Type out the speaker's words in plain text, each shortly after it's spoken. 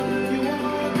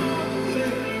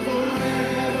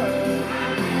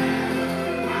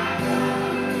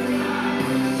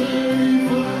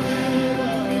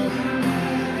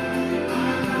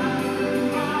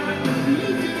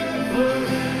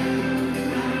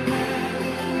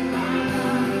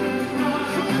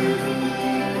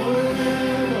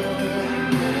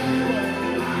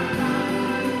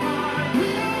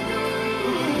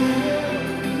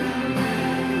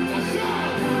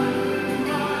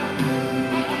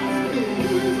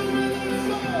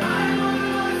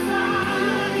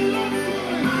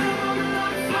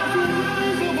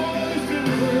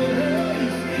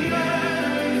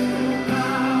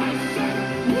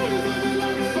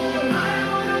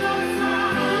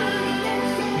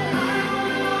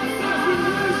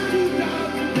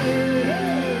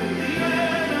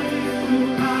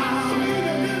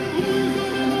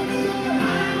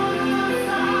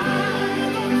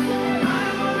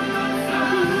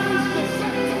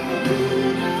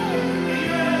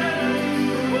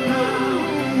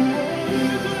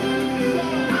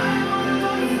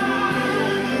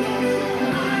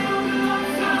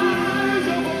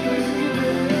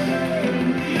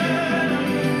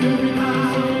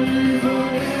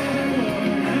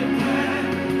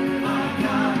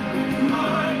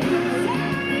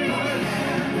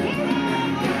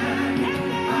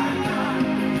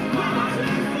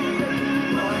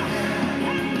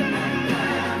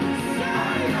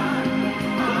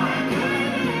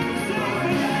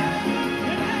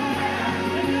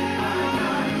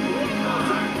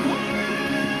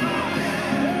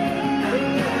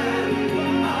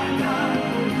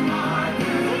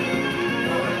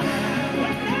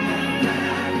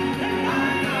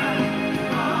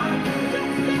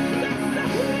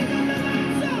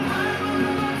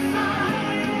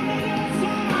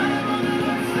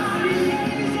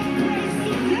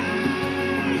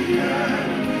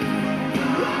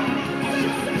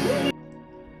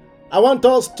I want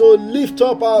us to lift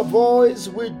up our voice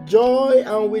with joy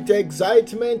and with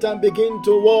excitement and begin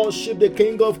to worship the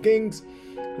King of Kings.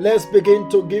 Let's begin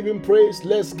to give him praise.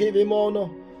 Let's give him honor.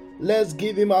 Let's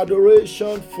give him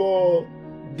adoration for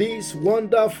this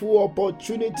wonderful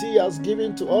opportunity he has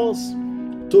given to us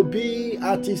to be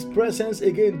at his presence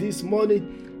again this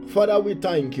morning. Father, we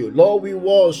thank you. Lord, we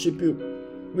worship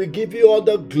you. We give you all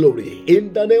the glory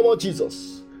in the name of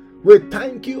Jesus. We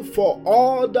thank you for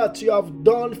all that you have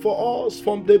done for us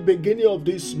from the beginning of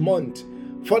this month.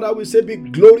 Father, we say be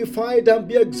glorified and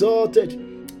be exalted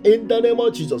in the name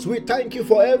of Jesus. We thank you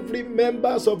for every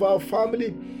members of our family.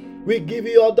 We give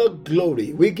you all the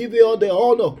glory. We give you all the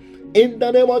honor in the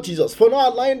name of Jesus. For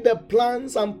not allowing the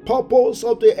plans and purpose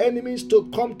of the enemies to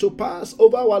come to pass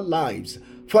over our lives.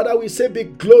 Father, we say be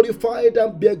glorified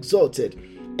and be exalted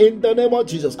in the name of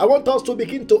Jesus. I want us to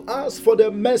begin to ask for the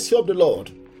mercy of the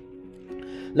Lord.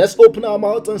 Let's open our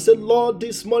mouth and say, Lord,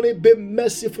 this morning be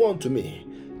merciful unto me.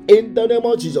 In the name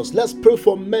of Jesus, let's pray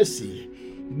for mercy.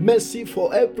 Mercy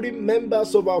for every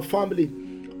members of our family.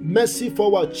 Mercy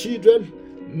for our children.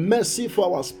 Mercy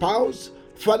for our spouse.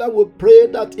 Father, we pray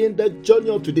that in the journey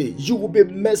of today, you will be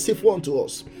merciful unto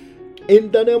us.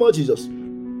 In the name of Jesus.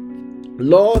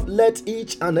 Lord, let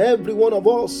each and every one of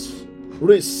us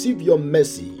receive your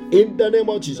mercy. In the name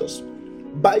of Jesus.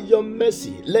 By your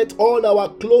mercy, let all our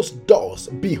closed doors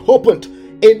be opened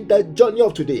in the journey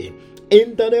of today.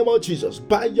 In the name of Jesus,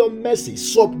 by your mercy,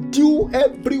 subdue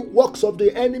every works of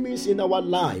the enemies in our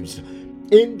lives.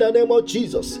 In the name of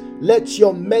Jesus, let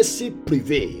your mercy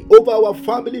prevail over our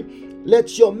family.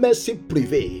 Let your mercy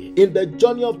prevail in the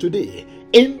journey of today.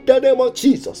 In the name of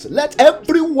Jesus, let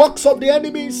every works of the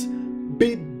enemies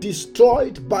be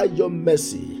destroyed by your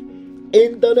mercy.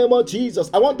 In the name of Jesus,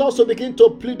 I want us to begin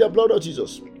to plead the blood of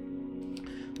Jesus.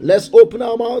 Let's open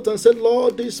our mouth and say,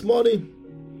 Lord, this morning,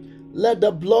 let the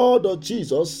blood of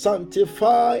Jesus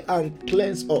sanctify and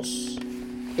cleanse us.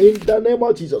 In the name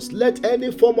of Jesus, let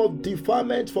any form of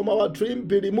defilement from our dream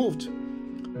be removed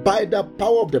by the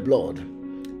power of the blood.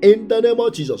 In the name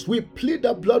of Jesus, we plead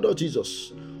the blood of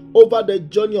Jesus over the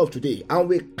journey of today, and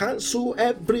we cancel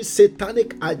every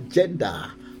satanic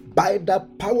agenda by the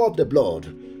power of the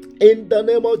blood. In the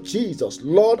name of Jesus,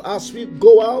 Lord, as we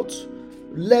go out,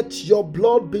 let your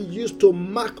blood be used to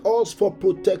mark us for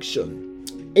protection.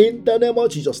 In the name of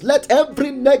Jesus, let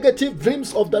every negative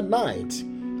dreams of the night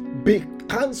be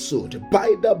cancelled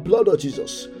by the blood of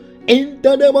Jesus. In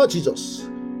the name of Jesus,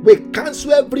 we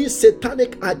cancel every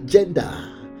satanic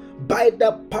agenda by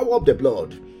the power of the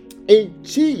blood. In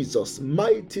Jesus'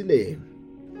 mighty name,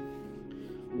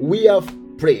 we have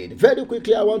prayed. Very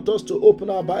quickly, I want us to open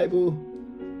our Bible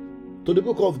to the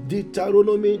book of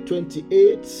Deuteronomy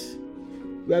 28.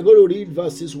 We are going to read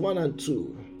verses 1 and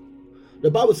 2.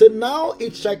 The Bible said, now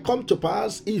it shall come to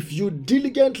pass, if you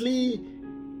diligently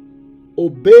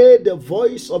obey the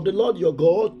voice of the Lord your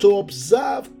God, to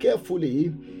observe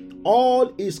carefully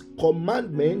all his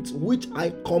commandments which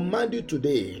I command you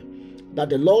today,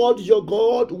 that the Lord your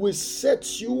God will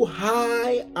set you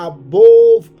high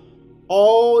above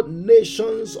all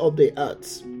nations of the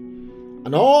earth.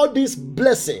 And all these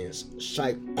blessings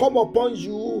shall come upon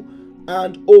you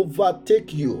and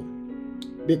overtake you,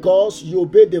 because you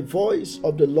obey the voice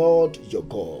of the Lord your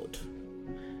God.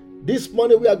 This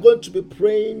morning we are going to be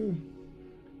praying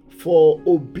for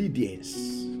obedience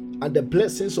and the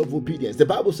blessings of obedience. The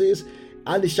Bible says,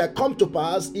 and it shall come to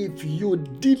pass, if you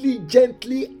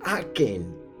diligently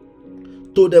hearken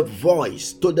to the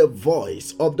voice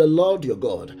of the Lord your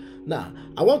God. Now,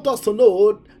 I want us to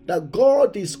know that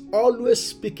God is always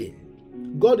speaking.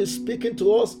 God is speaking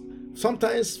to us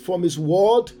sometimes from his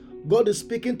word. God is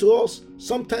speaking to us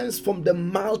sometimes from the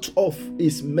mouth of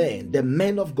his men, the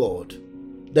men of God.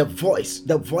 The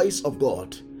voice of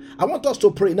God. I want us to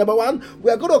pray. Number one,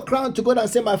 we are going to cry to God and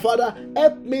say, my Father,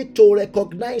 help me to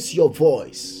recognize your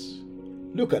voice.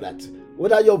 Look at that.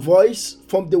 Whether your voice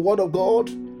from the word of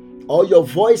God or your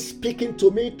voice speaking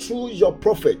to me through your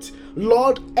prophet.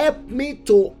 Lord, help me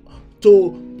to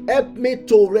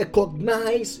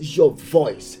recognize your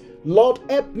voice. Lord,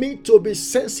 help me to be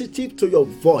sensitive to your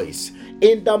voice.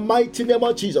 In the mighty name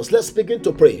of Jesus, let's begin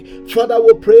to pray. Father,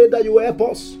 we pray that you help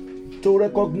us to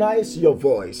recognize your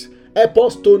voice. Help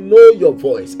us to know your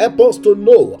voice. Help us to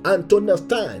know and to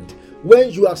understand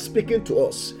when you are speaking to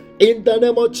us. In the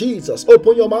name of Jesus,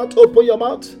 open your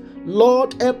mouth,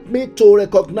 Lord, help me to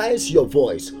recognize your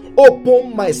voice.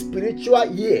 Open my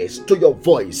spiritual ears to your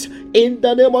voice. In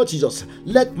the name of Jesus,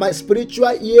 let my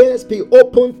spiritual ears be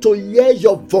open to hear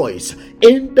your voice.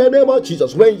 In the name of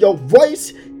Jesus, when your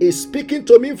voice is speaking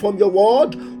to me from your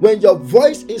word, when your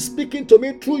voice is speaking to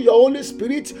me through your Holy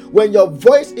Spirit, when your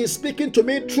voice is speaking to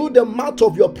me through the mouth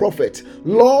of your prophet,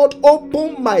 Lord,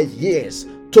 open my ears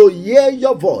to hear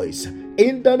your voice.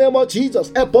 In the name of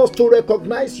Jesus, help us to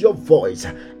recognize your voice.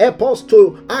 Help us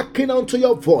to hearken unto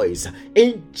your voice.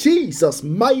 In Jesus'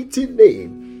 mighty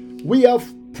name, we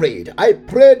have prayed. I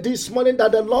pray this morning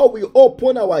that the Lord will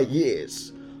open our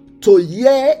ears to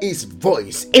hear his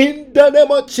voice. In the name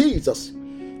of Jesus,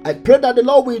 I pray that the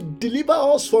Lord will deliver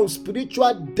us from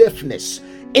spiritual deafness.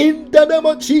 In the name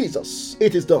of Jesus,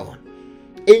 it is done.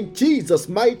 In Jesus'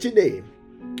 mighty name,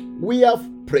 we have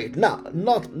prayed.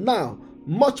 Now,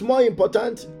 much more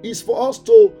important is for us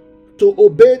to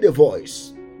obey the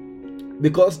voice,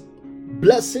 because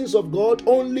blessings of God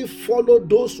only follow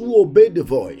those who obey the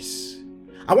voice.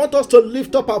 I want us to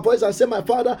lift up our voice and say, my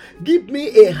Father, give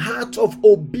me a heart of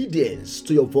obedience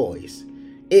to your voice,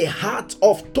 a heart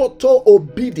of total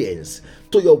obedience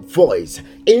to your voice.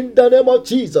 In the name of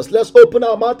Jesus, let's open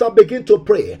our mouth and begin to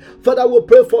pray. Father, we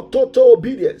pray for total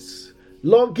obedience.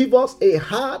 Lord, give us a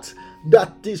heart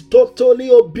that is totally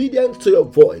obedient to your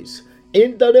voice.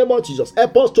 In the name of Jesus,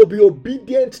 help us to be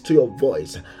obedient to your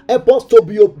voice. Help us to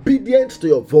be obedient to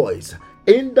your voice.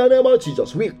 In the name of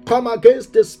Jesus, we come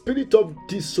against the spirit of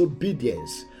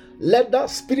disobedience. Let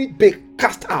that spirit be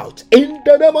cast out. In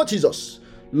the name of Jesus,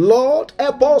 Lord,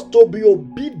 help us to be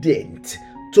obedient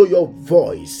to your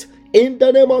voice. In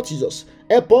the name of Jesus,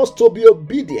 help us to be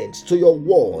obedient to your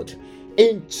word.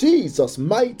 In Jesus'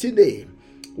 mighty name,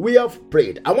 we have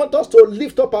prayed. I want us to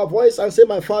lift up our voice and say,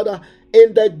 my Father,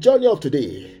 in the journey of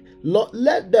today, Lord,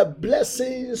 let the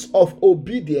blessings of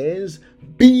obedience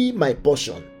be my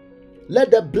portion.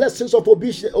 Let the blessings of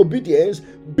obedience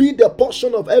be the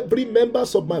portion of every member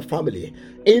of my family.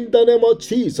 In the name of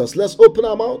Jesus, let's open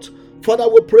our mouth. Father,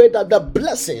 we pray that the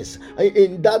blessings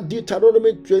in that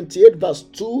Deuteronomy 28 verse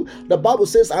 2, the Bible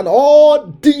says, and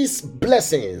all these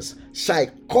blessings shall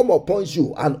come upon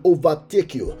you and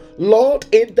overtake you. Lord,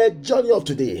 in the journey of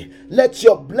today, let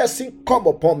your blessing come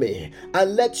upon me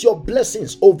and let your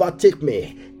blessings overtake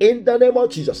me. In the name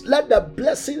of Jesus, let the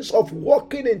blessings of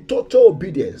walking in total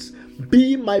obedience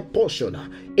be my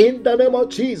portion. In the name of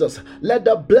Jesus, let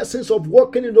the blessings of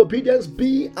walking in obedience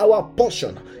be our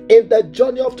portion in the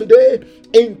journey of today.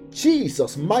 In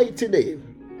Jesus' mighty name,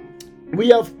 we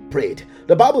have prayed.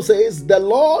 The Bible says the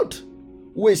Lord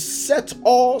will set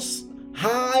us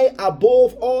high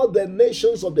above all the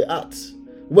nations of the earth.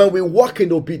 When we walk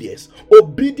in obedience,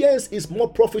 obedience is more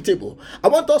profitable. I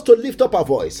want us to lift up our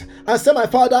voice and say, my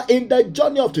Father, in the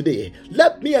journey of today,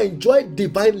 let me enjoy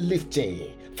divine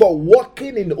lifting for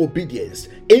walking in obedience.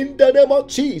 In the name of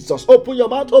Jesus, open your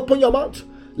mouth, open your mouth.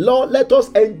 Lord, let us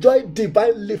enjoy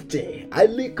divine lifting.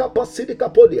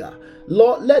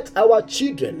 Lord, let our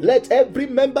children, let every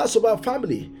member of our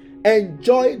family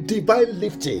enjoy divine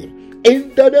lifting.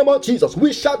 In the name of Jesus,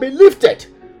 we shall be lifted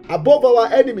above our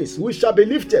enemies. We shall be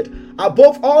lifted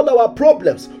above all our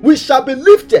problems. We shall be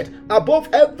lifted above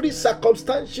every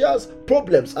circumstantial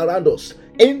problems around us.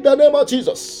 In the name of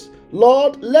Jesus,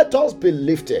 Lord, let us be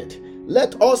lifted.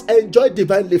 Let us enjoy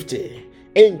divine lifting.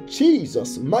 In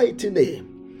Jesus' mighty name,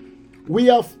 we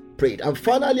have prayed. And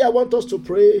finally, I want us to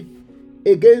pray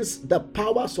against the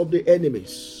powers of the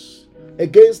enemies.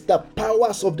 Against the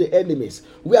powers of the enemies.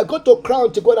 We are going to cry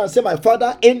to God and say, my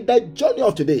Father, in the journey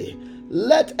of today,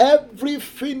 let every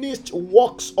finished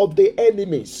works of the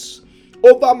enemies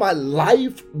over my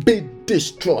life be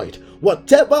destroyed.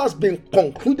 Whatever has been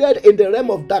concluded in the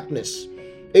realm of darkness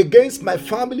against my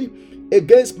family,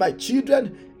 against my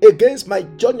children, against my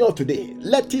journey of today,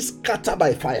 let it scatter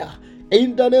by fire.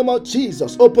 In the name of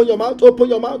Jesus, open your mouth, open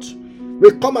your mouth.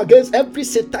 We come against every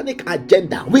satanic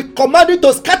agenda. We command it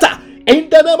to scatter in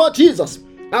the name of Jesus.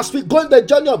 As we go in the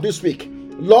journey of this week,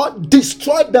 Lord,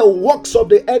 destroy the works of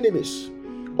the enemies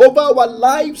over our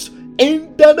lives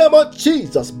in the name of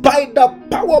Jesus. By the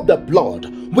power of the blood,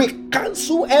 we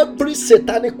cancel every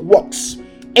satanic works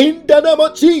in the name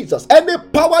of Jesus. Any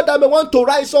power that may want to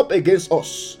rise up against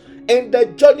us in the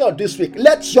journey of this week,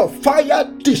 let your fire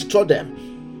destroy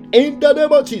them in the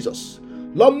name of Jesus.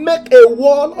 Lord, make a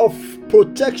wall of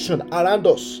protection around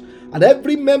us and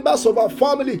every members of our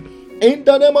family. In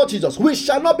the name of Jesus, we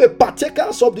shall not be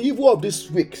partakers of the evil of this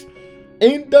week.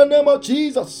 In the name of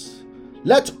Jesus,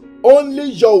 let only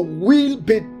your will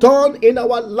be done in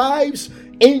our lives.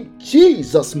 In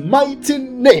Jesus' mighty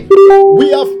name, we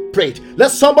have prayed.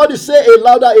 Let somebody say a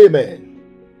louder amen.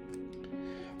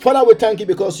 Father, we thank you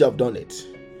because you have done it.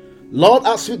 Lord,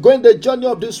 as we go in the journey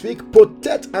of this week,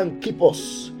 protect and keep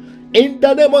us. In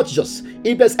the name of Jesus,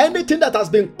 if there's anything that has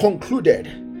been concluded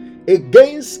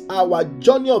against our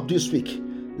journey of this week,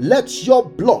 let your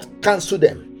blood cancel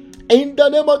them. In the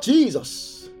name of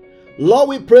Jesus. Lord,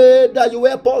 we pray that you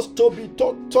help us to be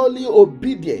totally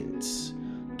obedient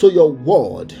to your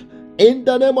word. In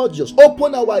the name of Jesus,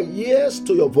 open our ears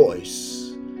to your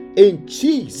voice. In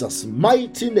Jesus'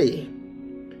 mighty name,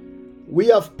 we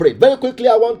have prayed. Very quickly,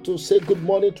 I want to say good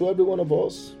morning to every one of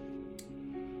us.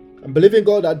 I'm believing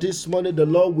God that this morning the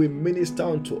Lord will minister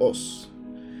unto us.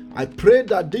 I pray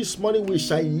that this morning we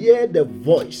shall hear the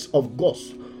voice of God,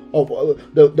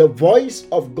 the voice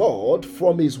of God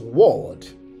from His word.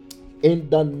 In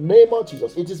the name of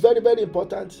Jesus, it is very, very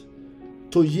important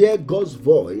to hear God's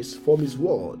voice from His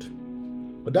word.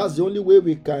 But that's the only way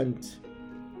we can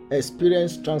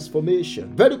experience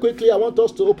transformation. Very quickly, I want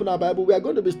us to open our Bible. We are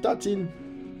going to be starting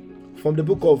from the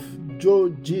book of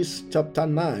Judges chapter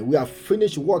 9. We have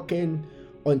finished working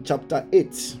on chapter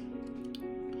 8.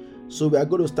 So we are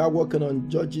going to start working on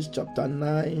Judges chapter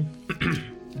 9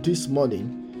 this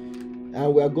morning.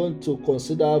 And we are going to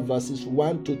consider verses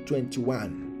 1 to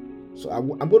 21. So I'm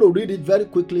going to read it very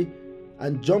quickly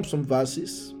and jump some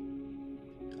verses.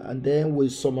 And then we'll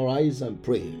summarize and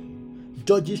pray.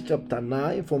 Judges chapter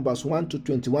 9 from verse 1 to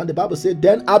 21. The Bible said,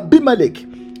 Then Abimelech,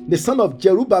 the son of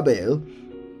Jerubbaal,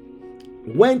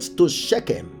 went to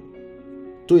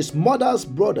Shechem to his mother's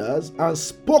brothers and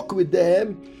spoke with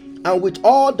them and with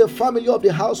all the family of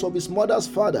the house of his mother's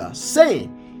father, saying,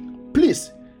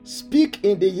 Please speak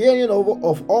in the hearing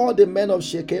of all the men of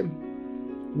Shechem,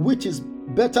 which is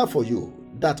better for you,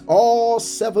 that all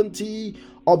 70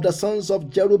 of the sons of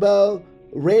Jerubbaal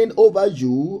reign over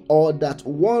you, or that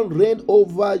one reign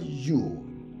over you.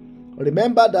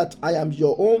 Remember that I am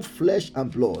your own flesh and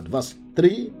blood. Verse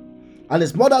 3. And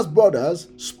his mother's brothers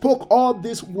spoke all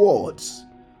these words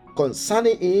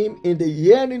concerning him in the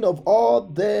hearing of all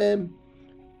them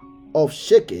of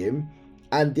Shechem,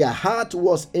 and their heart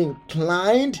was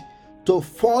inclined to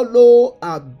follow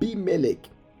Abimelech,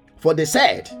 for they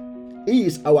said, He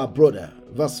is our brother.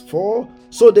 Verse 4.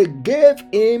 So they gave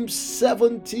him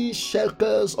 70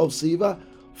 shekels of silver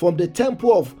from the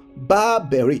temple of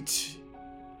Baal-berith,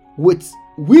 with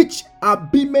which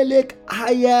Abimelech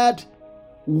hired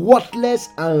worthless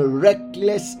and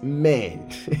reckless men.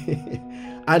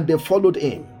 And they followed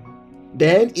him.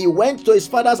 Then he went to his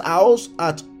father's house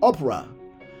at Ophrah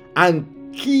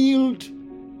and killed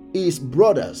his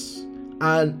brothers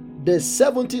and the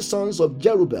 70 sons of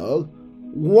Jerubbaal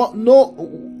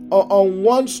on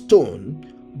one stone.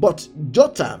 But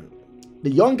Jotham, the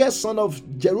youngest son of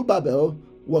Jerubbaal,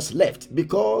 was left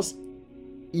because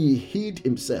he hid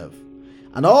himself.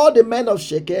 And all the men of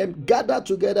Shechem gathered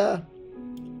together,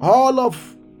 all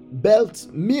of Beth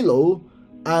Millo,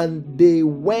 and they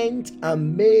went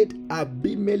and made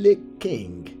Abimelech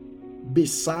king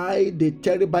beside the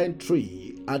terebinth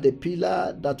tree at the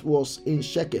pillar that was in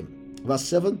Shechem. Verse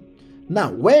 7.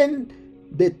 Now when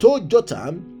they told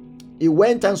Jotham, he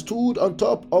went and stood on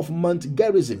top of Mount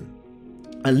Gerizim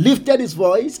and lifted his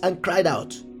voice and cried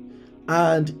out.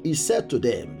 And he said to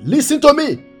them, Listen to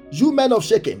me, you men of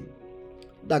Shechem,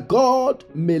 that God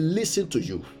may listen to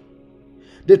you.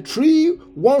 The tree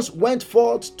once went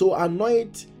forth to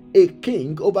anoint a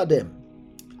king over them.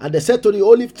 And they said to the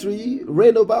olive tree,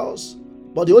 Reign over us.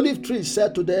 But the olive tree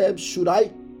said to them, Should I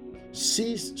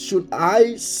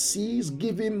cease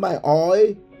giving my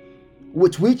oil,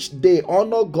 with which they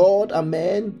honor God and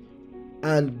men,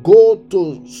 and go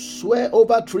to swear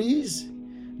over trees?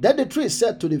 Then the tree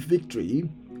said to the fig tree,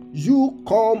 You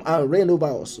come and reign over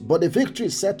us. But the fig tree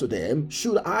said to them,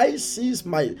 Should I cease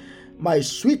my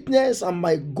sweetness and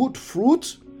my good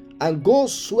fruit, and go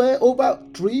swear over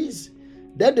trees?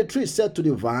 Then the tree said to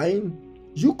the vine,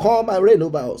 You come and reign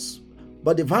over us.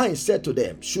 But the vine said to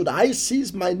them, Should I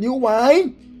cease my new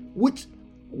wine, which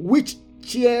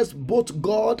cheers both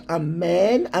God and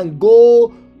men, and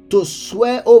go to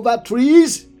swear over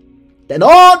trees? Then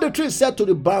all the trees said to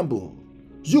the bamboo,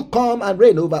 You come and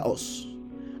reign over us.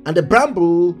 And the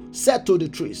bamboo said to the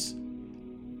trees,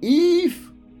 If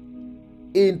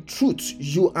in truth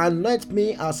you anoint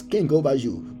me as king over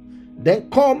you, then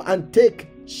come and take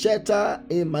shelter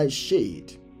in my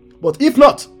shade. But if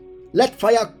not, let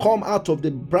fire come out of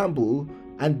the bamboo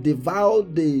and devour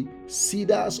the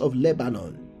cedars of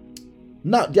Lebanon.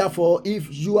 Now, therefore,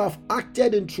 if you have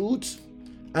acted in truth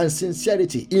and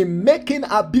sincerity in making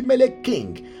Abimelech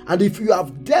king, and if you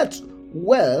have dealt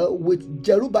well with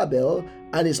Jerubbaal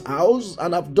and his house,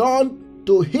 and have done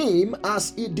to him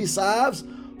as he deserves,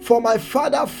 for my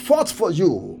father fought for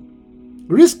you.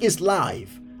 risk his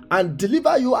life, and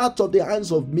deliver you out of the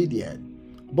hands of Midian.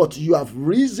 But you have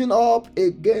risen up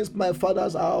against my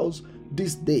father's house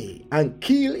this day, and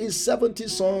killed his 70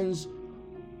 sons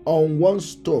on one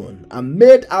stone, and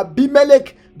made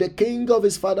Abimelech the king of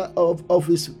his father of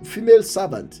his female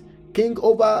servant, king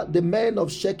over the men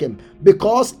of Shechem,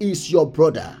 because he is your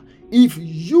brother. If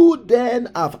you then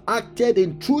have acted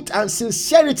in truth and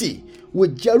sincerity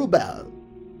with Jerubbaal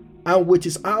and with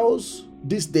his house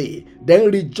this day,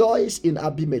 then rejoice in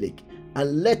Abimelech,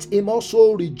 and let him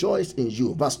also rejoice in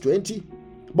you. Verse 20.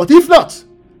 But if not,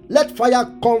 let fire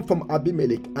come from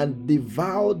Abimelech and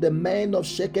devour the men of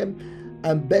Shechem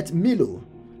and Beth Millo,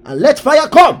 and let fire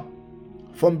come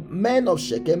from men of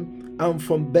Shechem and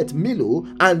from Beth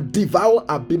Millo and devour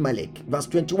Abimelech. Verse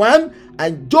 21.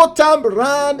 And Jotham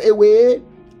ran away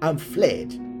and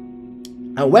fled,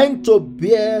 and went to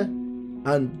Beer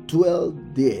and dwelt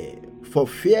there, for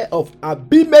fear of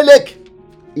Abimelech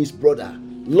his brother.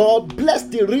 Lord, bless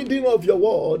the reading of your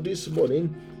word this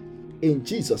morning in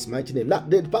Jesus' mighty name. Now,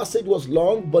 the passage was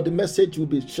long, but the message will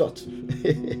be short.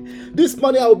 This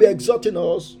morning I will be exhorting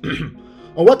us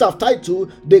on what I've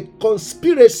titled the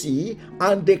conspiracy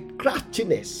and the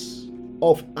craftiness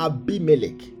of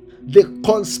Abimelech. The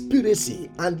conspiracy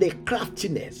and the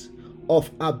craftiness of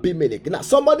Abimelech. Now,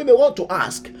 somebody may want to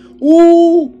ask,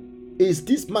 who is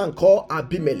this man called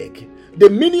Abimelech? The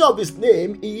meaning of his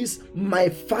name is, my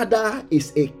father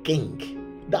is a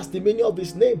king. That's the meaning of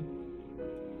his name.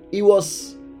 He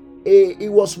was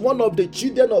one of the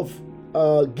children of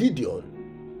Gideon.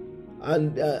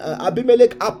 And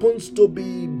Abimelech happens to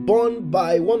be born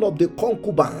by one of the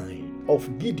concubines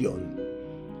of Gideon.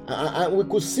 And we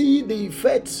could see the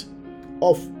effect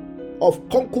of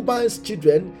concubines'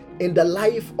 children in the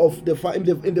life of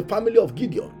in the family of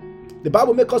Gideon. The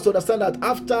Bible makes us understand that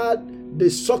after the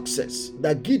success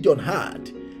that Gideon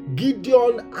had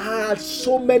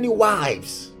so many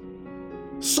wives,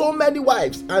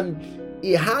 and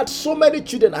he had so many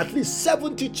children, at least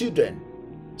 70 children,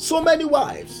 so many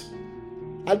wives.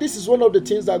 And this is one of the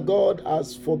things that God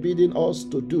has forbidden us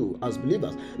to do as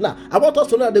believers. Now, I want us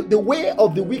to know that the way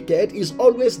of the wicked is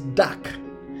always dark.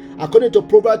 According to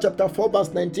Proverbs chapter 4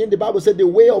 verse 19, the Bible said the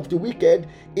way of the wicked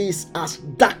is as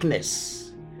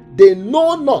darkness. They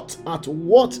know not at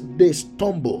what they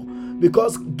stumble,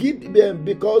 because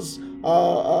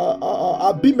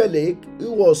Abimelech,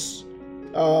 who was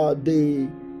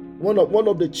one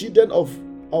of the children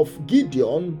of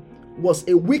Gideon, was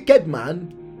a wicked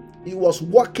man. He was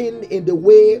walking in the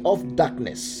way of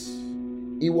darkness.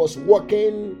 He was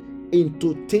walking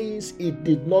into things he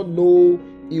did not know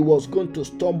he was going to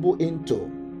stumble into.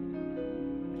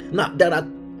 Now, there are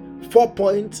 4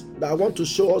 points that I want to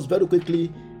show us very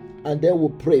quickly, and then we'll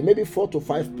pray. Maybe 4 to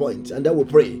 5 points, and then we'll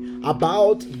pray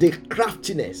about the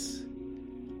craftiness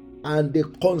and the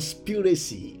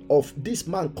conspiracy of this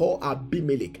man called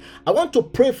Abimelech. I want to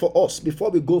pray for us before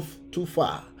we go too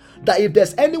far, that if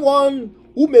there's anyone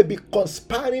who may be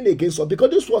conspiring against us, because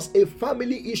this was a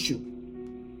family issue,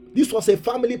 this was a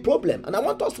family problem, and I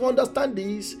want us to understand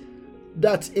this,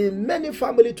 that in many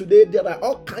families today there are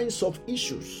all kinds of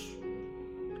issues,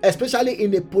 especially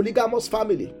in a polygamous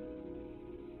family.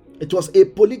 It was a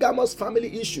polygamous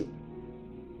family issue.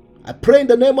 I pray in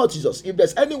the name of Jesus, if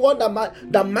there's anyone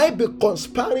that might be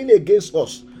conspiring against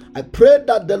us, I pray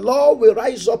that the Lord will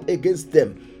rise up against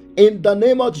them in the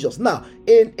name of Jesus. Now,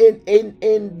 in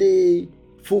the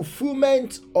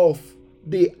fulfillment of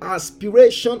the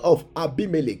aspiration of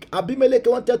Abimelech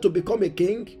wanted to become a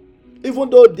king,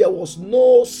 even though there was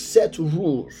no set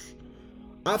rules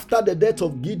after the death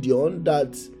of Gideon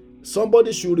that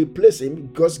somebody should replace him,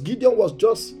 because Gideon was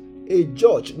just a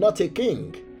judge, not a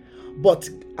king. But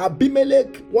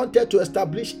Abimelech wanted to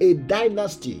establish a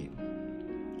dynasty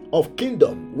of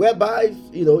kingdom whereby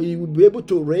he would be able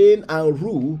to reign and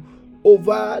rule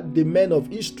over the men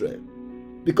of Israel,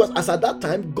 because as at that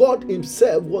time God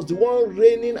himself was the one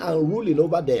reigning and ruling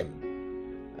over them,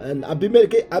 and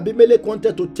Abimelech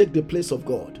wanted to take the place of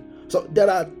God. So there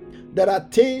are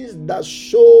things that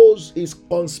shows his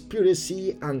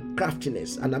conspiracy and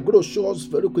craftiness, and I'm going to show us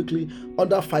very quickly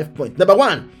under 5 points. Number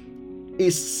 1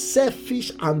 is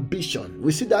selfish ambition.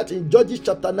 We see that in Judges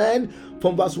chapter 9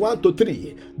 from verse 1 to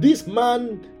 3. This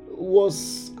man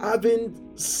was having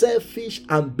selfish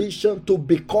ambition to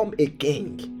become a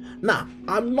king. Now,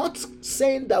 I'm not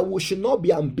saying that we should not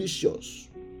be ambitious.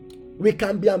 We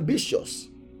can be ambitious.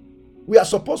 We are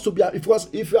supposed to be, because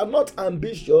if we are not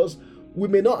ambitious, we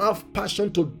may not have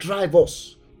passion to drive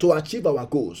us to achieve our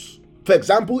goals. For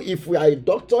example, if we are a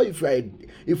doctor, if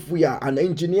we are an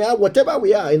engineer, whatever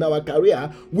we are in our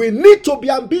career, we need to be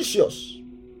ambitious.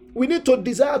 We need to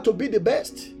desire to be the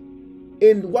best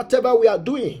in whatever we are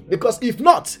doing, because if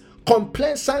not,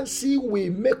 complacency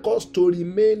will make us to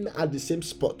remain at the same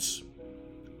spot.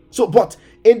 So, but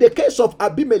in the case of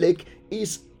Abimelech,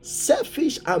 his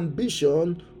selfish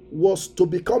ambition was to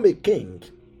become a king,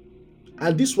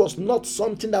 and this was not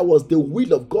something that was the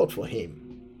will of God for him.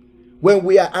 When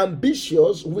we are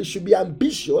ambitious, we should be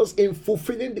ambitious in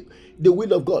fulfilling the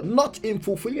will of God, not in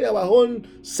fulfilling our own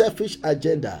selfish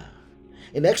agenda.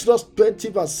 In Exodus 20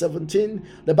 verse 17,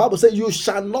 the Bible says, you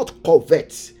shall not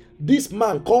covet. This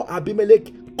man called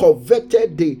Abimelech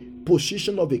coveted the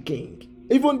position of a king.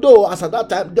 Even though as at that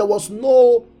time there was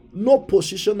no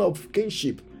position of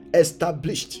kingship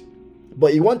established.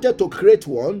 But he wanted to create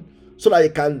one so that he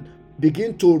can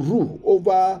begin to rule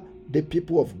over the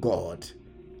people of God.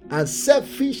 And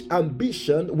selfish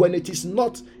ambition, when it is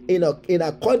not in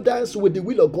accordance with the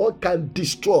will of God, can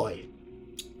destroy.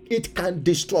 It can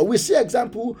destroy. We see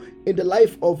example in the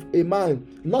life of a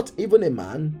man, not even a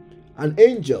man, an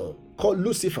angel called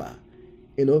Lucifer.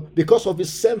 Because of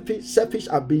his selfish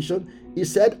ambition, he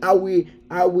said, I will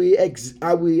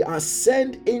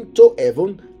ascend into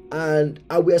heaven, and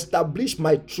I will establish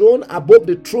my throne above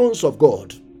the thrones of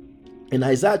God. In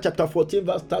Isaiah chapter 14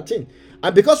 verse 13.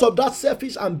 And because of that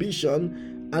selfish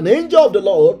ambition, an angel of the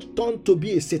Lord turned to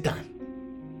be a Satan.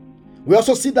 We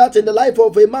also see that in the life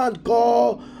of a man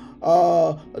called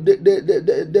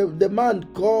the man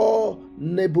called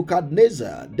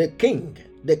Nebuchadnezzar, the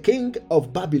king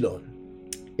of Babylon.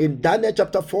 In Daniel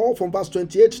chapter 4 from verse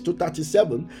 28 to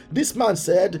 37, this man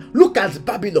said, look at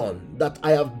Babylon that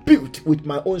I have built with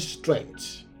my own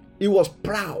strength. He was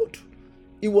proud.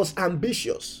 He was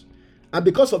ambitious. And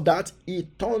because of that, he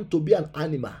turned to be an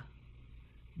animal.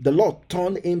 The Lord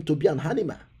turned him to be an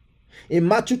animal. In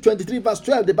Matthew 23 verse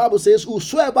 12, the Bible says,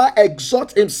 whosoever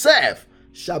exalts himself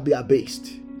shall be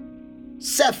abased.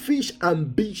 Selfish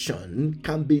ambition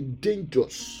can be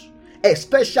dangerous,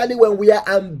 especially when we are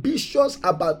ambitious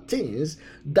about things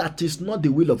that is not the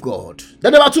will of God.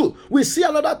 Then number two, we see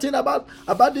another thing about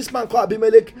this man called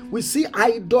Abimelech. We see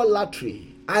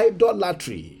idolatry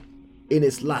in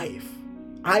his life.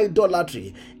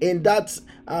 Idolatry in that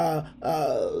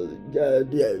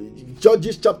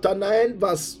Judges chapter 9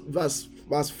 verse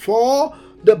 4,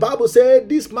 the Bible says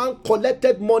this man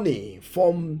collected money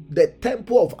from the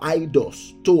temple of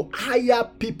idols to hire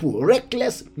people,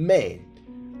 reckless men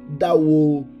that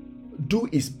will do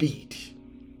his bid.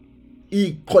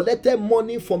 He collected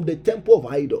money from the temple of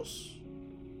idols.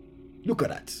 Look at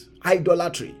that,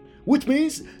 idolatry, which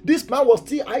means this man was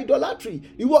still idolatry.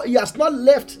 He has not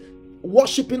left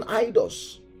worshipping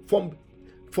idols from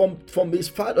his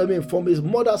father, from his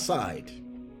mother's side,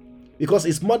 because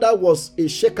his mother was a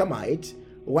Shechemite,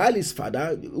 while his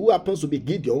father, who happens to be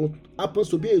Gideon, happens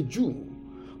to be a Jew.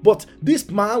 But this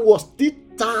man was still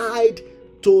tied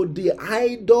to the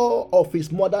idol of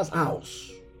his mother's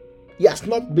house. He has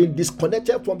not been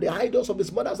disconnected from the idols of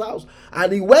his mother's house,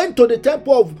 and he went to the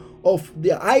temple of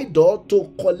the idol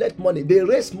to collect money. They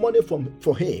raised money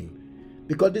for him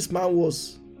because this man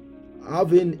was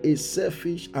having a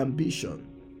selfish ambition.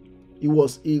 He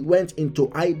went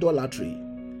into idolatry,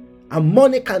 and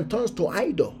money can turn to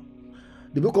idol.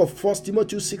 The book of 1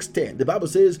 Timothy 6:10, the Bible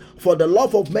says, for the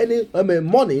love of money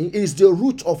is the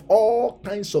root of all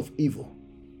kinds of evil.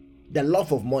 The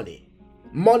love of money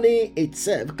money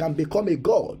itself can become a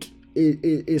god,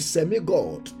 a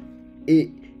semi-god,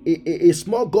 a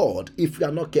small god, if you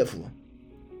are not careful.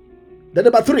 Then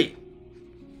number three,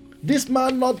 this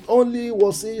man not only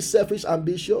was he selfish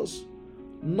ambitious,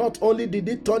 not only did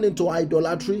he turn into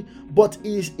idolatry, but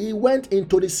he went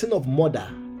into the sin of murder.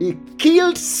 He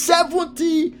killed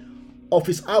 70 of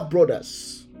his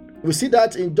half-brothers. We see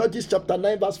that in Judges chapter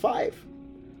 9 verse 5.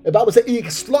 The Bible says he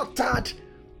slaughtered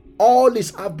all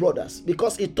his half-brothers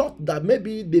because he thought that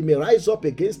maybe they may rise up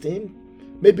against him.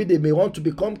 Maybe they may want to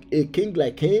become a king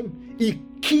like him. He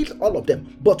killed all of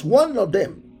them. But one of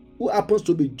them, who happens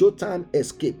to be Jotham,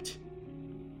 escaped.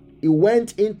 He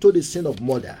went into the sin of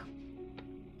murder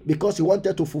because he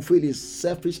wanted to fulfill his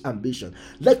selfish ambition.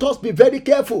 Let us be very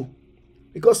careful,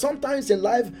 because sometimes in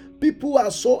life, people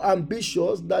are so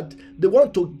ambitious that they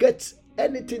want to get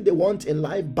anything they want in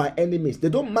life by any means. They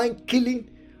don't mind killing.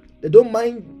 They don't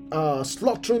mind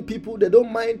slaughtering people. They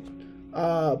don't mind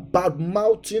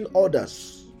bad-mouthing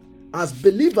others. As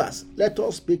believers, let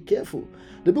us be careful.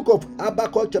 The book of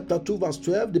Habakkuk chapter 2 verse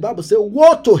 12, the Bible says,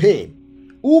 woe to him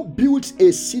who builds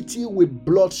a city with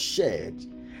bloodshed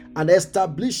and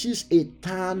establishes a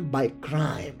town by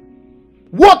crime.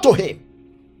 Woe to him.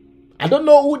 I don't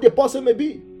know who the person may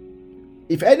be.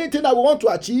 If anything that we want to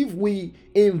achieve, we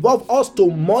involve us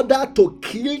to murder, to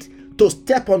kill, to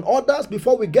step on others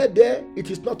before we get there,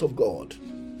 it is not of God.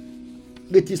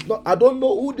 It is not. I don't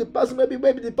know who the person may be.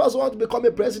 Maybe the person wants to become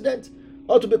a president,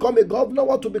 or to become a governor,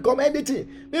 or to become anything.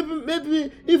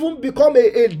 Maybe even become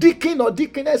a deacon or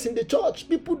deaconess in the church.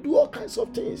 People do all kinds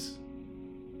of things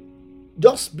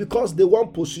just because they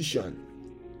want position.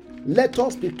 Let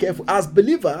us be careful. As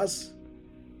believers,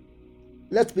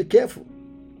 let's be careful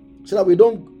so that we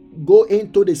don't go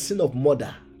into the sin of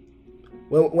murder.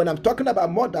 When I'm talking about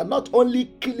murder, not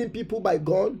only killing people by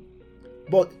gun,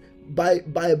 but by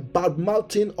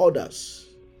bad-mouthing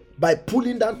others, by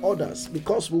pulling down others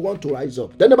because we want to rise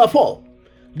up. Then number 4,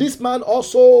 this man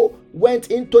also went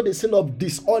into the sin of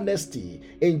dishonesty.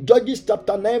 In Judges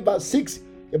chapter 9 verse 6,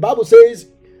 the Bible says,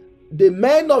 the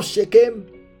men of Shechem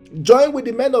joined with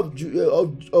the men of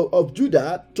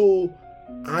Judah to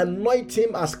anoint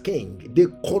him as king. They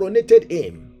coronated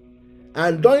him.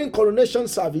 And during coronation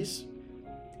service,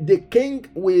 the king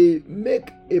will make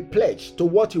a pledge to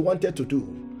what he wanted to do.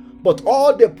 But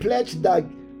all the pledge that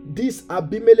this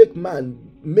Abimelech man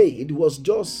made was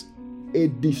just a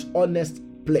dishonest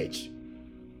pledge.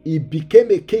 He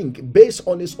became a king based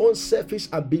on his own selfish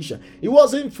ambition. He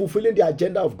wasn't fulfilling the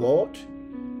agenda of God.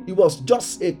 He was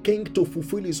just a king to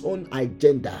fulfill his own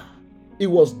agenda. He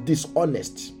was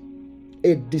dishonest.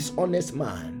 A dishonest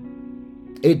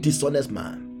man. A dishonest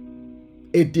man.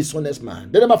 A dishonest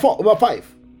man. Then number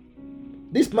 5.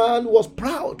 This man was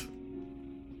proud.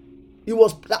 It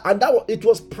was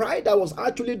pride that was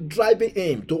actually driving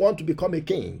him to want to become a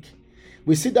king.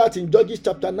 We see that in Judges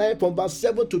chapter 9 from verse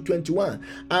 7 to 21.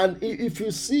 And if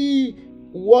you see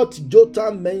what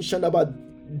Jotham mentioned about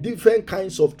different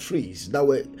kinds of trees that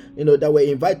were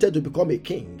invited to become a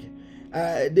king,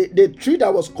 the tree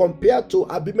that was compared to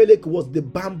Abimelech was the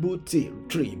bamboo tree.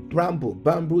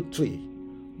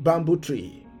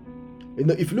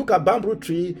 If you look at bamboo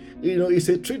tree, it's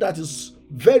a tree that is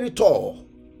very tall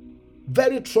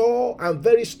and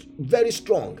very, very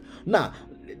strong. Now,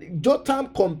 Jotham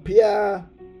compared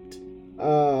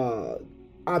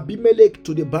Abimelech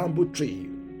to the bamboo tree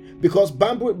because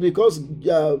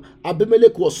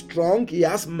Abimelech was strong. He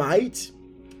has might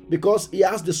because he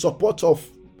has the support of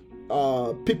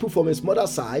people from his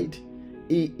mother's side.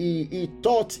 He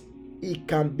thought he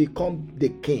can become the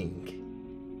king.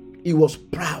 He was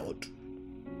proud.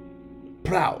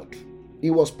 He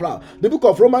was proud. The book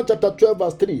of Romans chapter 12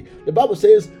 verse 3, the Bible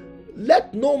says,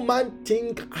 let no man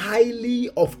think highly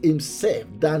of himself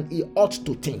than he ought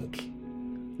to think.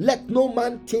 Let no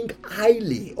man think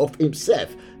highly of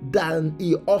himself than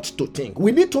he ought to think.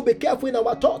 We need to be careful in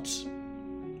our thoughts.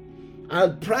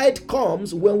 And pride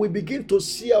comes when we begin to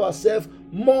see ourselves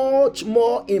much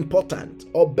more important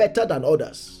or better than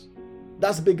others.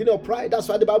 That's the beginning of pride. That's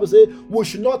why the Bible says we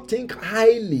should not think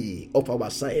highly of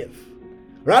ourselves.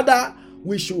 Rather,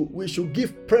 we should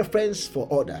give preference for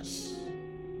others.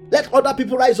 Let other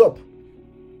people rise up.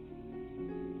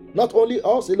 Not only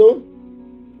us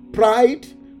alone. Pride.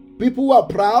 People who are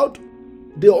proud,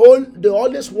 they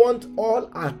always want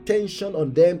all attention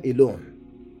on them alone.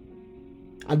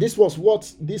 And this was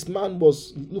what this man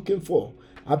was looking for.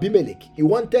 Abimelech. He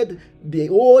wanted the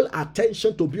whole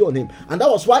attention to be on him. And that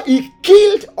was why he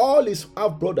killed all his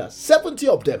half-brothers, 70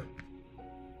 of them.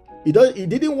 He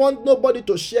didn't want nobody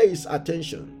to share his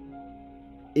attention.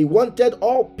 He wanted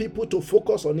all people to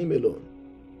focus on him alone.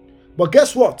 But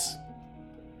guess what?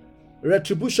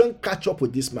 Retribution catch up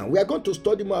with this man. We are going to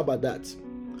study more about that.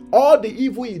 All the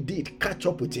evil he did catch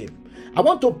up with him. I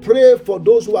want to pray for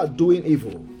those who are doing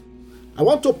evil. I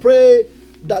want to pray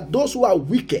that those who are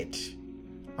wicked.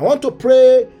 I want to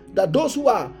pray that those who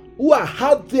are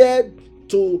out there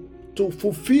to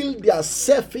fulfill their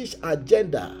selfish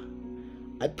agenda.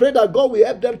 I pray that God will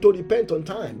help them to repent on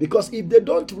time, because if they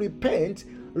don't repent,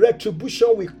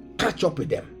 retribution will catch up with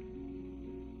them.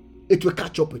 It will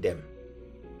catch up with them.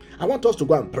 I want us to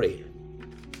go and pray.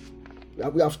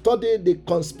 We have studied the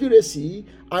conspiracy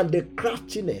and the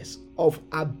craftiness of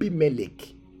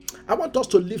Abimelech. I want us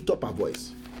to lift up our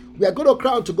voice. We are going to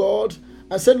cry unto God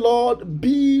and say, Lord,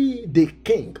 be the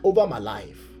king over my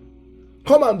life.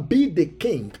 Come and be the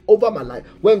king over my life.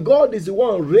 When God is the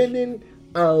one reigning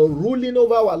and ruling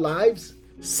over our lives,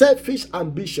 selfish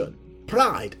ambition,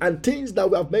 pride, and things that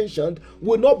we have mentioned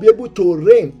will not be able to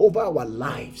reign over our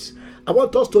lives. I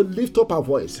want us to lift up our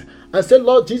voice and say,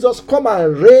 Lord Jesus, come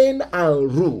and reign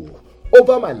and rule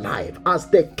over my life as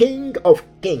the King of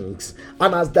Kings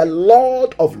and as the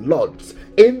Lord of Lords.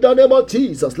 In the name of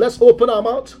Jesus, let's open our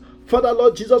mouth. Father,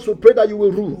 Lord Jesus, we pray that you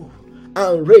will rule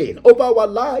and reign over our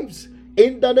lives.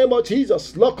 In the name of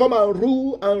Jesus, Lord, come and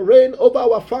rule and reign over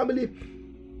our family.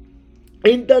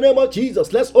 In the name of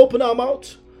Jesus, let's open our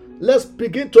mouth Let's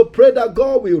begin to pray that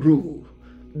God will rule,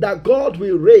 that God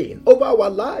will reign over our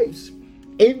lives.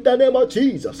 In the name of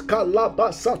Jesus. I want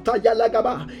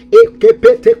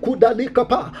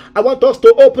us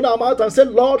to open our mouth and say,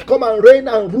 Lord, come and reign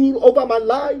and rule over my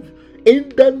life.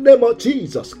 In the name of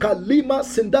Jesus. Kalima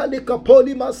Sindalika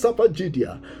Polima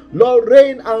Safajidia. Lord,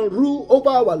 reign and rule over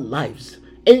our lives.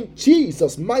 In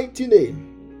Jesus' mighty name.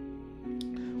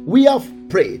 We have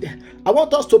prayed. I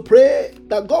want us to pray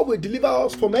that God will deliver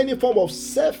us from any form of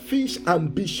selfish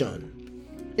ambition.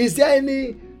 Is there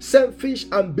any selfish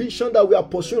ambition that we are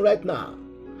pursuing right now?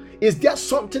 Is there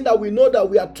something that we know that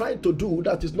we are trying to do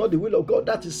that is not the will of God?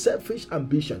 That is selfish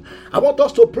ambition. I want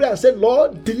us to pray and say,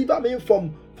 Lord, deliver me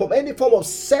from any form of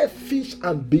selfish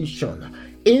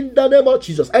ambition. In the name of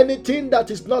Jesus, anything that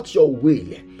is not your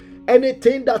will,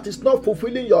 anything that is not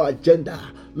fulfilling your agenda,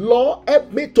 Lord,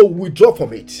 help me to withdraw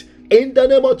from it. In the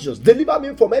name of Jesus, deliver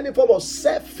me from any form of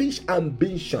selfish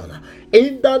ambition.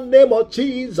 In the name of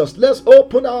Jesus, let's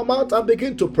open our mouth and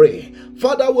begin to pray.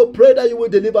 Father, we pray that you will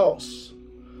deliver us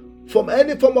from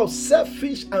any form of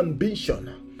selfish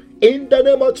ambition. In the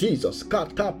name of Jesus,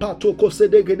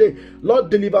 Lord,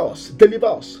 deliver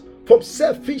us from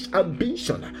selfish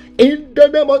ambition. In the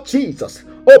name of Jesus,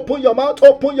 open your mouth,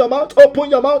 open your mouth, open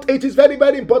your mouth. It is very,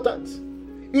 very important.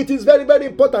 It is very, very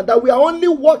important that we are only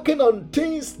working on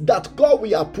things that God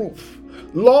will approve.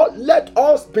 Lord, let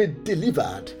us be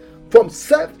delivered from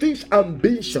selfish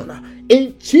ambition.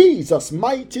 In Jesus'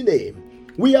 mighty name,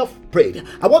 we have prayed.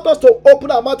 I want us to open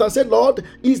our mouth and say, Lord,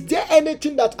 is there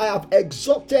anything that I have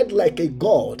exalted like a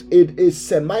God, a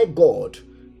semi-God,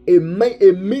 a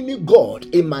mini God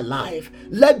in my life?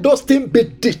 Let those things be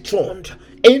dethroned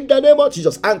in the name of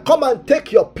Jesus and come and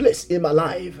take your place in my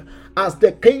life as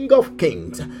the King of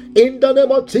Kings. In the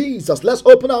name of Jesus, let's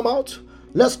open our mouth.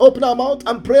 Let's open our mouth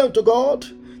and pray unto God.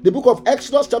 The book of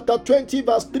Exodus chapter 20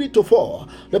 verse 3 to 4.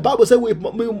 The Bible says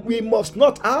we must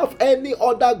not have any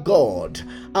other God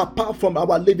apart from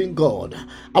our living God.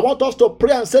 I want us to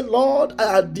pray and say, Lord,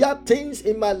 are there things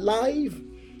in my life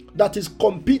that is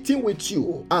competing with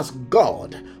you as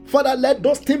God? Father, let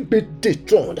those things be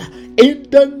dethroned in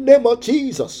the name of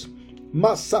Jesus.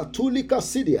 Masatulika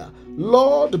Sidia.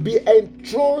 Lord, be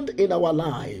enthroned in our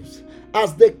lives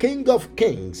as the King of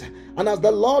Kings and as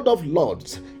the Lord of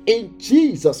Lords. In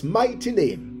Jesus' mighty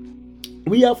name,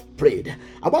 we have prayed.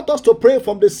 I want us to pray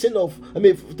from the sin of,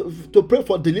 to pray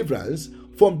for deliverance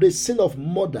from the sin of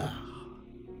murder.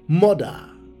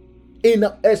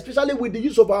 Especially with the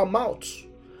use of our mouths.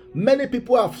 Many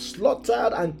people have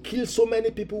slaughtered and killed so many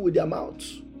people with their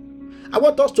mouths. I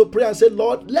want us to pray and say,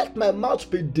 Lord, let my mouth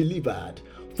be delivered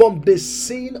from the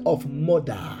sin of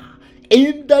murder.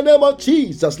 In the name of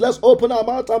Jesus, let's open our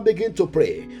mouth and begin to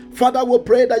pray. Father, we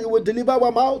pray that you will deliver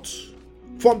our mouth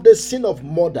from the sin of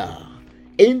murder.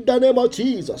 In the name of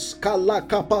Jesus.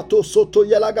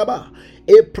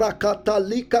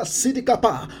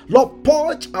 Lord,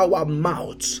 purge our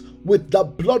mouths with the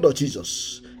blood of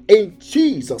Jesus. In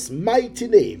Jesus' mighty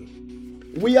name,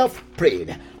 we have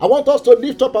prayed. I want us to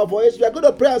lift up our voice. We are going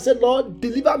to pray and say, Lord,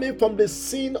 deliver me from the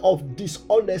sin of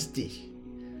dishonesty.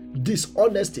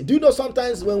 Dishonesty. Do you know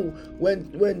sometimes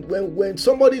when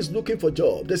somebody is looking for a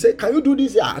job, they say, can you do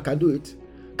this? Yeah, I can do it.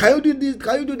 Can you do this?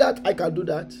 Can you do that? I can do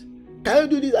that. Can you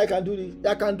do this? I can do this.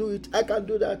 I can do it. I can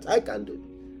do that. I can do it.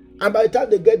 And by the time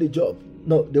they get the job,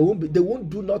 no, they won't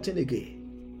do nothing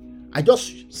again. I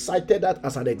just cited that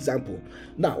as an example.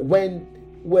 Now, when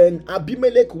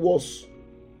Abimelech was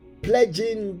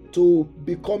pledging to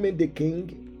becoming the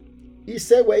king, he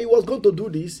said, well, he was going to do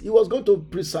this. He was going to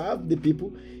preserve the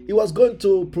people. He was going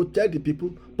to protect the people.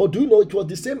 But do you know, it was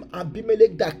the same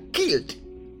Abimelech that killed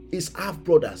his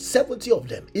half-brothers, 70 of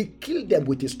them. He killed them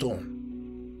with a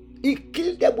stone. He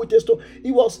killed them with a stone.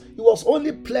 He was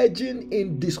only pledging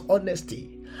in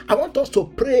dishonesty. I want us to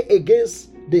pray against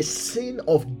the sin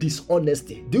of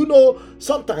dishonesty. Do you know,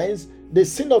 sometimes the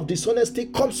sin of dishonesty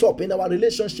comes up in our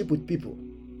relationship with people.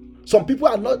 Some people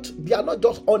are not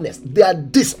just honest, they are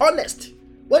dishonest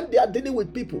when they are dealing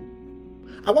with people.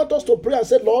 I want us to pray and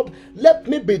say, Lord, let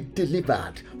me be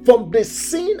delivered from the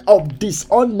sin of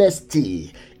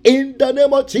dishonesty. In the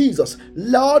name of Jesus,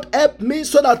 Lord, help me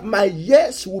so that my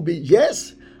yes will be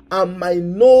yes and my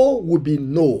no will be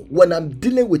no when I'm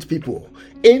dealing with people.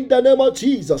 In the name of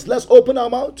Jesus, let's open our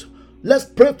mouth. Let's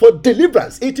pray for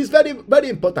deliverance. It is very, very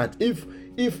important.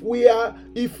 If we are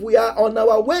on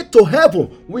our way to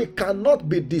heaven, we cannot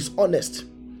be dishonest.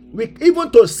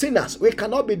 Even to sinners, we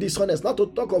cannot be dishonest. Not to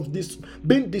talk of this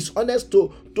being dishonest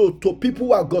to people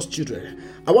who are God's children.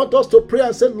 I want us to pray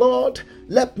and say, Lord,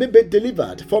 let me be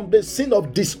delivered from the sin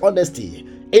of dishonesty.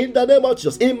 In the name of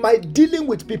Jesus, in my dealing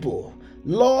with people,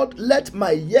 Lord, let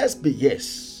my yes be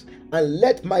yes, and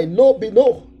let my no be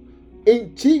no.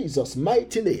 In Jesus'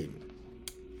 mighty name,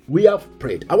 we have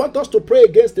prayed. I want us to pray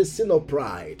against the sin of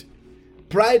pride.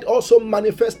 Pride also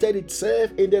manifested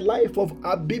itself in the life of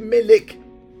Abimelech.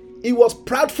 He was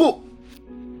proudful.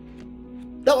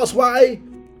 That was why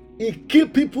he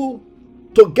killed people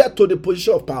to get to the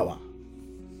position of power.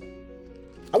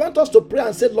 I want us to pray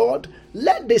and say, Lord,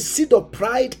 let the seed of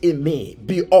pride in me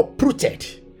be uprooted.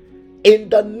 In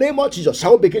the name of Jesus,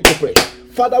 shall we begin to pray?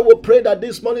 Father, we pray that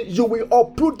this morning you will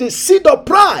uproot the seed of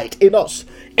pride in us.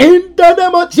 In the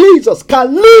name of Jesus,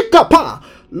 Kalikapa.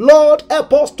 Lord,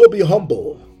 help us to be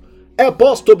humble. Help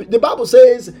us to be. The Bible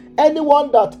says,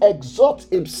 anyone that exalts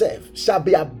himself shall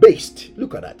be abased.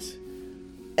 Look at that.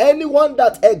 Anyone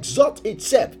that exalts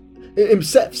himself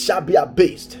shall be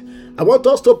abased. I want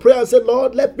us to pray and say,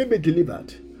 Lord, let me be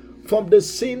delivered from the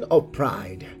sin of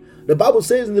pride. The Bible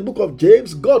says in the book of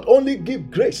James, God only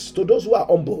gives grace to those who are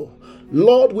humble.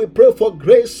 Lord, we pray for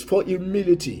grace for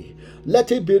humility.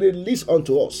 Let it be released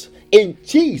unto us. In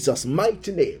Jesus'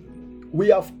 mighty name, we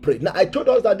have prayed. Now, I told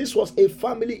us that this was a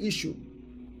family issue.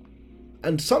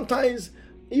 And sometimes,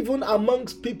 even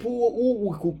amongst people who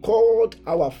we could call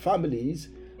our families,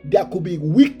 there could be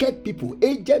wicked people,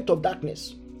 agents of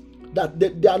darkness, that they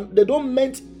don't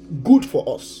meant good for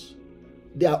us.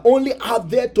 They are only out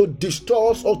there to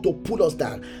destroy us or to pull us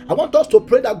down. I want us to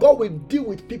pray that God will deal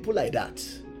with people like that.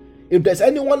 If there's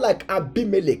anyone like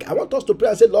Abimelech, I want us to pray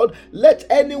and say, Lord, let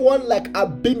anyone like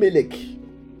Abimelech,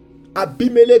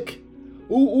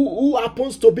 who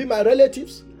happens to be my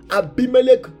relatives,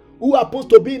 Abimelech, who happens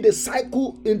to be in the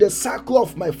circle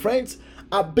of my friends,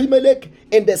 Abimelech,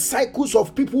 in the cycles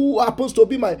of people who happens to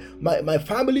be my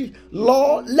family,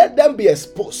 Lord, let them be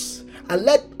exposed and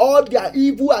let all their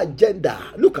evil agenda.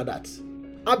 Look at that.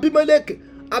 Abimelech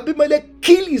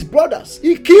killed his brothers.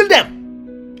 He killed them.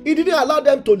 He didn't allow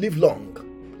them to live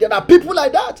long. There are people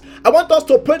like that. I want us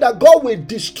to pray that God will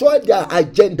destroy their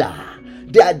agenda.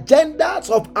 The agendas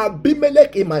of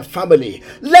Abimelech in my family,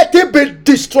 let it be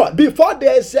destroyed before they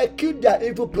execute their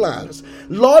evil plans.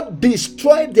 Lord,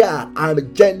 destroy their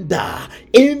agenda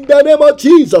in the name of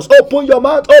Jesus. Open your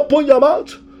mouth, open your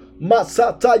mouth.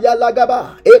 Masata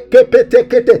yalagaba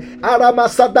ekepetekete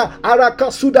aramasada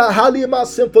arakasuda halima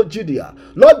for Judea.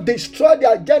 Lord, destroy the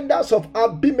agendas of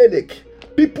Abimelech.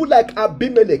 People like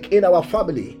Abimelech in our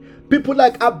family. People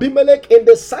like Abimelech in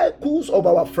the cycles of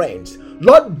our friends.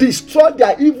 Lord, destroy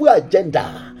their evil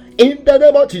agenda in the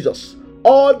name of Jesus.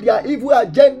 All their evil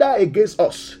agenda against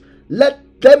us, let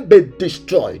them be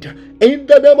destroyed in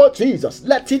the name of Jesus.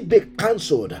 Let it be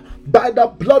cancelled by the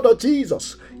blood of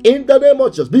Jesus in the name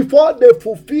of Jesus. Before they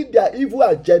fulfill their evil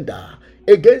agenda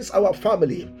against our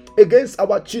family, against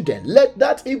our children, let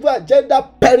that evil agenda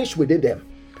perish within them.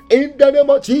 In the name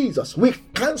of Jesus, we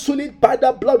cancel it by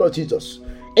the blood of Jesus.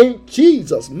 In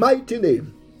Jesus' mighty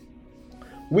name,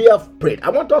 we have prayed. I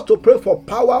want us to pray for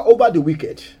power over the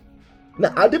wicked.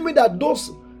 Now, I didn't mean that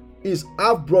those is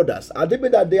half brothers. I didn't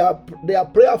mean that they are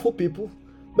prayerful people.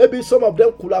 Maybe some of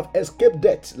them could have escaped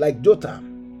death, like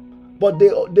Jotham, but they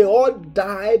all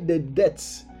died the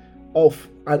death of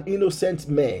an innocent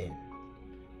man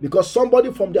because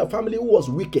somebody from their family who was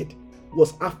wicked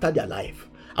was after their life.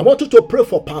 I want you to pray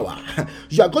for power.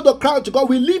 You are going to cry to God.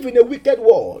 We live in a wicked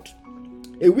world.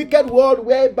 A wicked world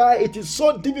whereby it is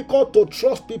so difficult to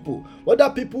trust people. Whether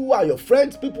people who are your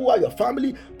friends, people who are your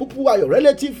family, people who are your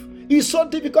relative. It's so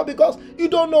difficult because you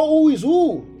don't know who is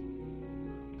who.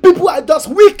 People are just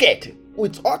wicked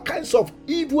with all kinds of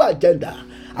evil agenda.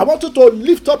 I want you to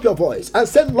lift up your voice and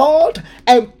say, Lord,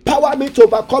 empower me to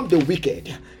overcome the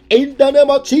wicked. In the name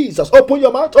of Jesus. Open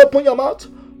your mouth, open your mouth.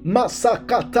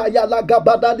 Masakata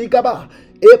yalagabada ligaba.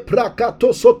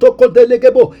 Eprakato sotoko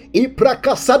delegebo.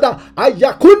 Iprakasada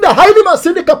ayakunda hailima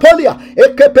sindikapolia.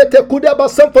 Ekepete kudia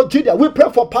basam for Judea. We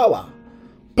pray for power.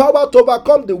 Power to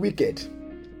overcome the wicked.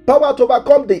 Power to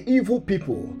overcome the evil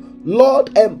people.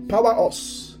 Lord, empower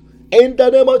us. In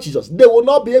the name of Jesus. They will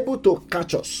not be able to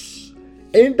catch us.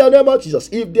 In the name of Jesus.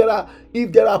 If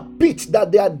there are pits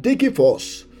that they are digging for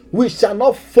us, we shall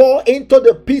not fall into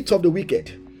the pits of the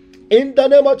wicked. In the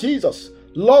name of Jesus,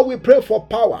 Lord, we pray for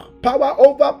power. Power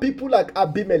over people like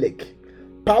Abimelech.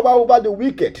 Power over the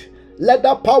wicked. Let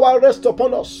that power rest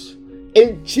upon us.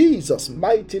 In Jesus'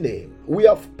 mighty name, we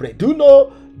have prayed. Do you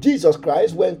know Jesus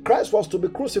Christ, when Christ was to be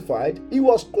crucified, he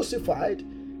was crucified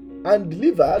and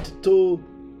delivered to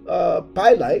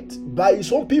Pilate by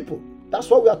his own people. That's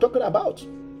what we are talking about.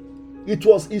 It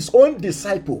was his own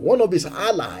disciple, one of his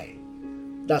allies,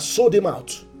 that sold him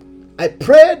out. I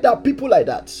pray that people like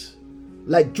that,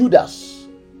 like Judas,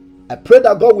 I pray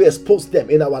that God will expose them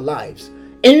in our lives.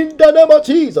 In the name of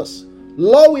Jesus.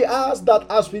 Lord, we ask that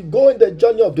as we go in the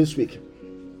journey of this week,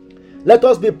 let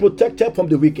us be protected from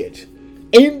the wicked.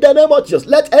 In the name of Jesus,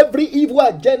 let every evil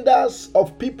agendas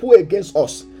of people against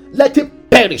us, let it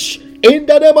perish. In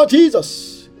the name of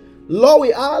Jesus. Lord,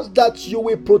 we ask that you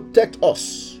will protect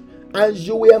us and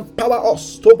you will empower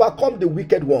us to overcome the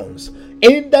wicked ones.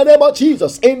 In the name of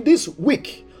Jesus, in this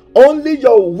week, only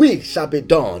your will shall be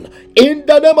done. In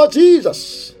the name of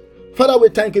Jesus. Father, we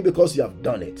thank you because you have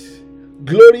done it.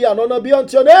 Glory and honor be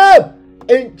unto your name.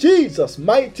 In Jesus'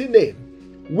 mighty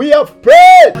name, we have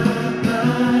prayed.